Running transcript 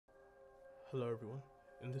Hello everyone,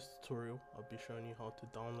 in this tutorial I'll be showing you how to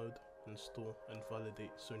download, install and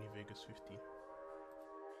validate Sony Vegas 15.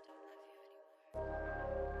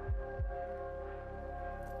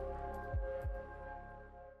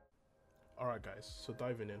 Alright guys, so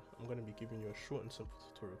diving in, I'm going to be giving you a short and simple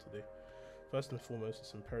tutorial today. First and foremost,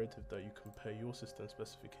 it's imperative that you compare your system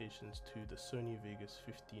specifications to the Sony Vegas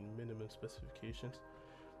 15 minimum specifications,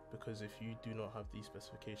 because if you do not have these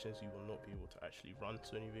specifications you will not be able to actually run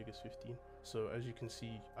Sony Vegas 15. So as you can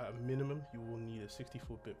see, at a minimum you will need a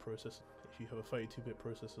 64-bit processor. If you have a 32-bit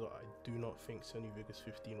processor, I do not think Sony Vegas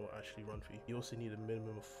 15 will actually run for you. You also need a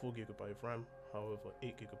minimum of 4GB of RAM, however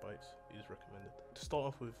 8GB is recommended. To start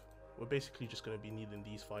off with, we're basically just going to be needing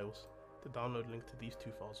these files. The download link to these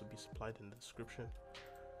two files will be supplied in the description.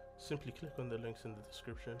 Simply click on the links in the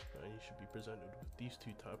description and you should be presented with these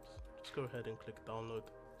two tabs. Just go ahead and click download.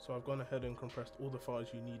 So I've gone ahead and compressed all the files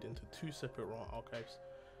you need into two separate RAR archives.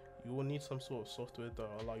 You will need some sort of software that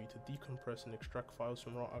will allow you to decompress and extract files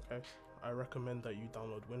from RAR archives. I recommend that you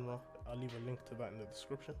download Winrar. I'll leave a link to that in the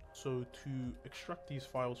description. So to extract these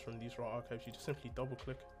files from these RAR archives, you just simply double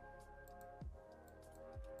click,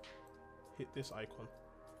 hit this icon,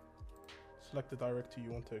 select the directory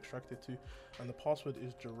you want to extract it to, and the password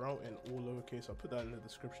is Jerrelle in all lowercase. I'll put that in the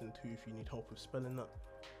description too if you need help with spelling that.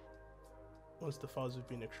 Once the files have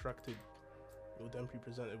been extracted, you'll then be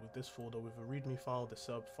presented with this folder with a readme file, the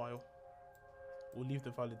setup file. We'll leave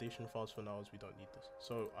the validation files for now as we don't need this.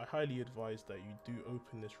 So I highly advise that you do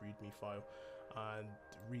open this readme file and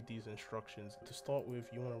read these instructions. To start with,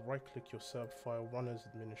 you want to right click your setup file, run as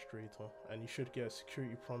administrator, and you should get a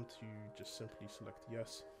security prompt. You just simply select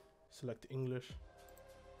yes, select English,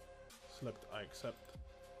 select I accept,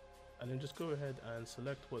 and then just go ahead and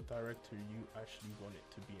select what directory you actually want it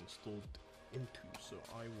to be installed into. So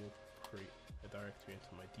I will create a directory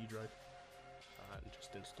into my D drive and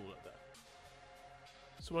just install it there.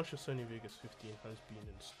 So once your Sony Vegas 15 has been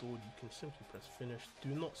installed, you can simply press finish.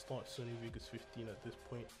 Do not start Sony Vegas 15 at this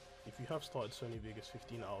point. If you have started Sony Vegas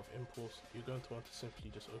 15 out of impulse, you're going to want to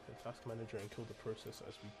simply just open Task Manager and kill the process,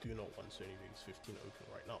 as we do not want Sony Vegas 15 open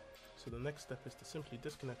right now. So the next step is to simply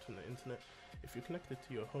disconnect from the internet. If you're connected to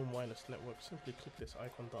your home wireless network, simply click this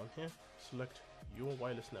icon down here, select your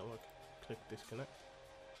wireless network, click disconnect.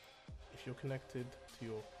 If you're connected to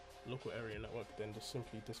your local area network, then just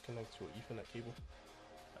simply disconnect your Ethernet cable,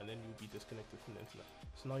 and then you'll be disconnected from the internet.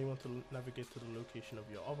 So now you want to navigate to the location of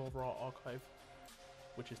your other RAR archive,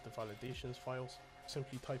 which is the validations files.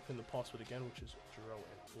 Simply type in the password again, which is Jerrelle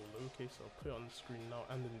in all lowercase. I'll put it on the screen now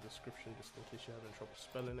and in the description just in case you're having trouble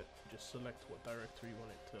spelling it. Just select what directory you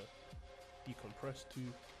want it to decompress to,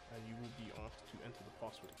 and you will be asked to enter the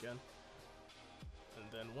password again. And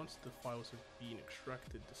then once the files have been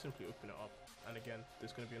extracted, just simply open it up, and again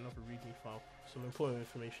there's going to be another readme file. Some important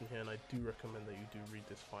information here, and I do recommend that you do read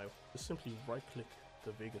this file. Just simply right click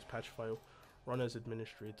the Vegas patch file, run as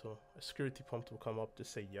administrator, a security prompt will come up,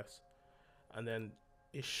 just say yes, and then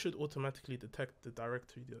it should automatically detect the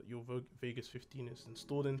directory that your Vegas 15 is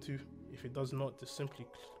installed into. If it does not, just simply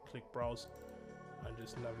click browse and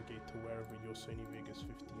just navigate to wherever your Sony Vegas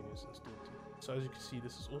 15 is installed to. So as you can see,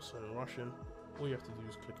 this is also in Russian. All you have to do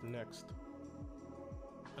is click next,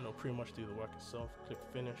 and it'll pretty much do the work itself. Click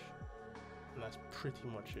finish, and that's pretty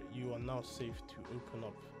much it. You are now safe to open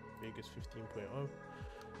up Vegas 15.0,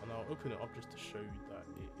 and I'll open it up just to show you that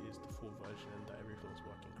it is the full version and that everything is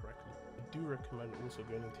working correctly. I do recommend also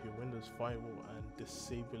going into your Windows firewall and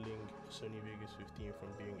disabling Sony Vegas 15 from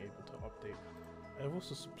being able to update. I have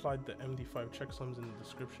also supplied the MD5 checksums in the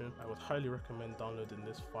description. I would highly recommend downloading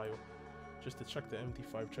this file just to check the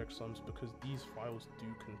MD5 checksums, because these files do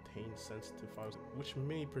contain sensitive files which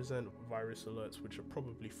may present virus alerts, which are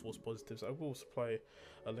probably false positives. I will supply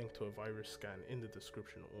a link to a virus scan in the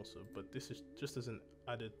description also, but this is just as an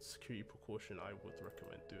added security precaution. I would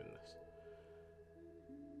recommend doing this.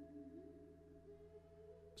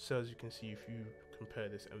 So as you can see, if you compare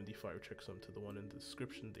this MD5 checksum to the one in the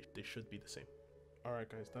description, they should be the same. Alright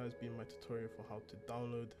guys, that has been my tutorial for how to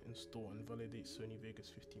download, install and validate Sony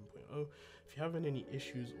Vegas 15.0. If you have any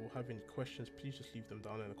issues or have any questions, please just leave them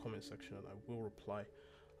down in the comment section and I will reply.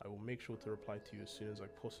 I will make sure to reply to you as soon as I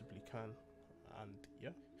possibly can. And yeah,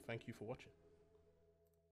 thank you for watching.